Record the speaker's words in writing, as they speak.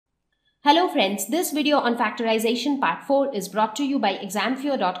Hello friends, this video on factorization part 4 is brought to you by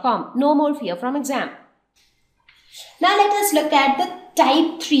examfear.com. No more fear from exam. Now let us look at the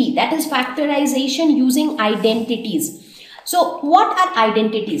type 3, that is factorization using identities. So what are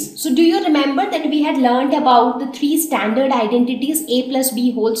identities? So do you remember that we had learned about the three standard identities, a plus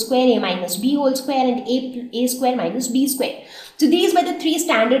b whole square, a minus b whole square and a square minus b square. So these were the three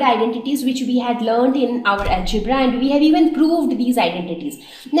standard identities which we had learned in our algebra, and we have even proved these identities.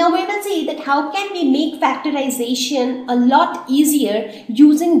 Now we will see that how can we make factorization a lot easier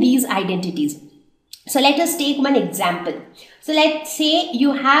using these identities. So let us take one example. So let's say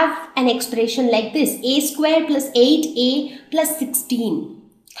you have an expression like this, a square plus 8a plus 16.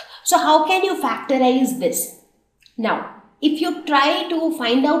 So how can you factorize this? Now, if you try to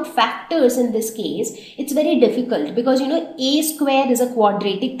find out factors in this case, it's very difficult because a square is a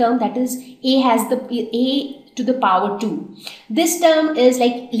quadratic term, that is a has the a to the power 2. This term is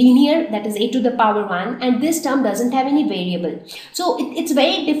like linear, that is a to the power 1, and this term doesn't have any variable. So it's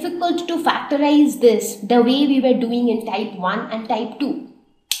very difficult to factorize this the way we were doing in type 1 and type 2.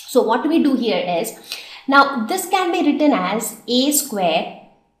 So what we do here is, now this can be written as a square,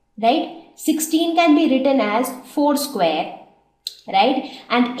 right? 16 can be written as 4 square, right?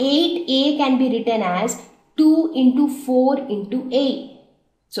 And 8a can be written as 2 into 4 into a.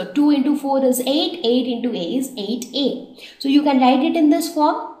 So 2 into 4 is 8, 8 into a is 8a. So you can write it in this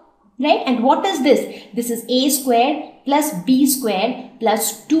form, right? And what is this? This is a square plus b square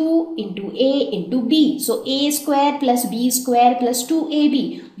plus 2 into a into b. So a square plus b square plus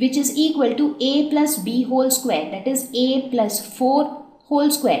 2ab, which is equal to a plus b whole square, that is a plus 4 whole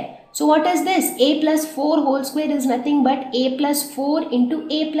square. So what is this? A plus 4 whole square is nothing but a plus 4 into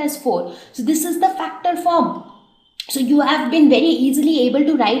a plus 4. So this is the factor form. So you have been very easily able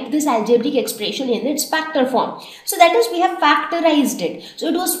to write this algebraic expression in its factor form. So that is, we have factorized it. So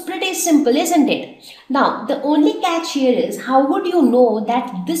it was pretty simple, isn't it? Now the only catch here is, how would you know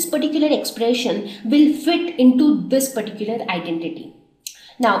that this particular expression will fit into this particular identity?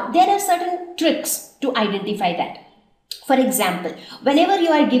 Now there are certain tricks to identify that. For example, whenever you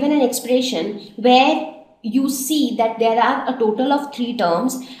are given an expression where you see that there are a total of 3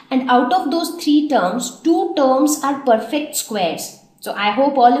 terms, and out of those 3 terms, 2 terms are perfect squares. So I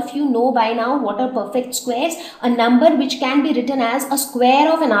hope all of you know by now what are perfect squares. A number which can be written as a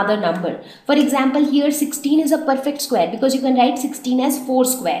square of another number. For example, here 16 is a perfect square because you can write 16 as 4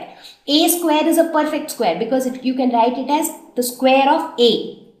 square. A square is a perfect square because you can write it as the square of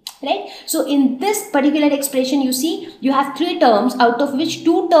a. Right? So in this particular expression, you see you have 3 terms, out of which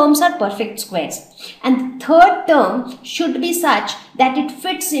 2 terms are perfect squares, and the third term should be such that it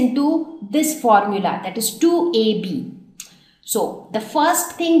fits into this formula, that is 2ab. So the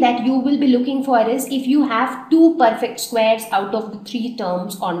first thing that you will be looking for is if you have 2 perfect squares out of the 3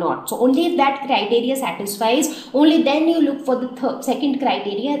 terms or not. So only if that criteria satisfies, only then you look for the second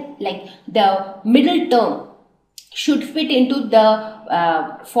criteria, like the middle term should fit into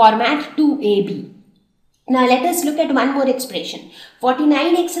the format 2ab. Now let us look at one more expression,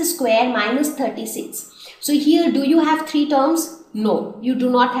 49x square minus 36. So here, do you have 3 terms? No, you do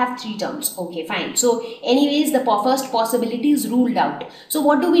not have 3 terms. Okay, fine. So anyways, the first possibility is ruled out. So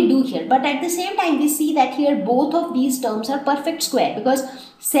what do we do here? But at the same time, we see that here both of these terms are perfect square, because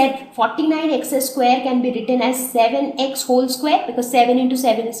 49x square can be written as 7x whole square, because 7 into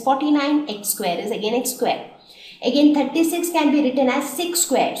 7 is 49, x square is again x square. Again, 36 can be written as 6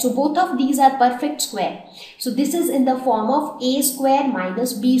 square. So both of these are perfect square. So this is in the form of a square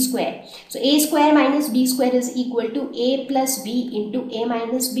minus b square. So a square minus b square is equal to a plus b into a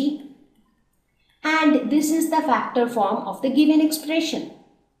minus b. And this is the factor form of the given expression.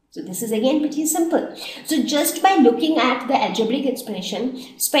 So this is again pretty simple. So just by looking at the algebraic expression,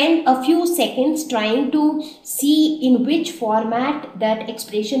 spend a few seconds trying to see in which format that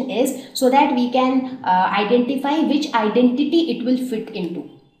expression is, so that we can identify which identity it will fit into.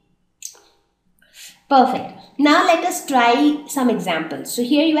 Perfect. Now let us try some examples. So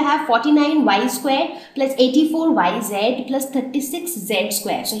here you have 49y square plus 84yz plus 36z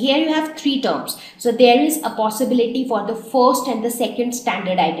square. So here you have 3 terms. So there is a possibility for the first and the second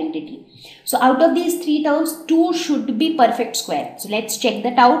standard identity. So out of these 3 terms, 2 should be perfect square. So let's check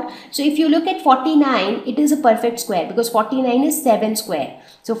that out. So if you look at 49, it is a perfect square because 49 is 7 square.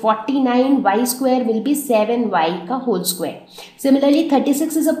 So 49y square will be 7y ka whole square. Similarly,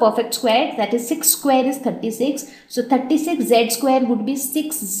 36 is a perfect square, that is 6 square is 36. So 36z square would be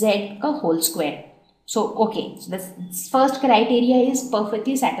 6z ka whole square. So okay, so this first criteria is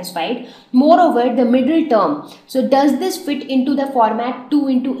perfectly satisfied. Moreover, the middle term. So does this fit into the format 2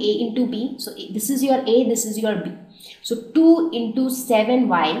 into a into b? So this is your a, this is your b. So 2 into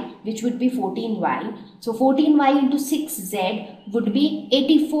 7y, which would be 14y. So 14y into 6z would be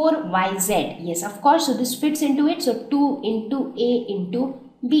 84yz. Yes, of course. So this fits into it. So 2 into a into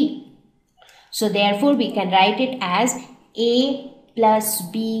b. So therefore we can write it as a plus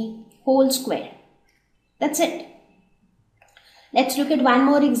b whole square. That's it. Let's look at one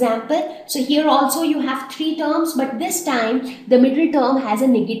more example. So here also you have 3 terms, but this time the middle term has a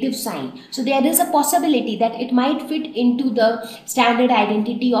negative sign. So there is a possibility that it might fit into the standard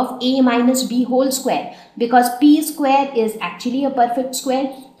identity of a minus b whole square, because p square is actually a perfect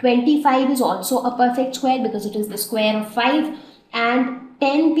square. 25 is also a perfect square because it is the square of 5, and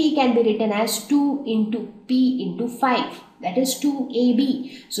 10p can be written as 2 into p into 5. That is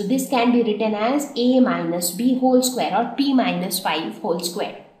 2ab. So this can be written as a minus b whole square or p minus 5 whole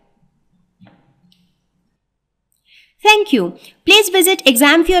square. Thank you. Please visit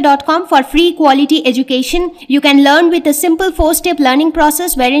examfear.com for free quality education. You can learn with a simple 4-step learning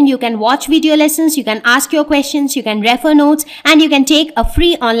process wherein you can watch video lessons, you can ask your questions, you can refer notes, and you can take a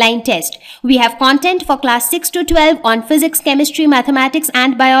free online test. We have content for class 6 to 12 on physics, chemistry, mathematics,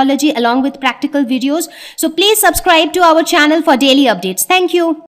 and biology along with practical videos. So please subscribe to our channel for daily updates. Thank you.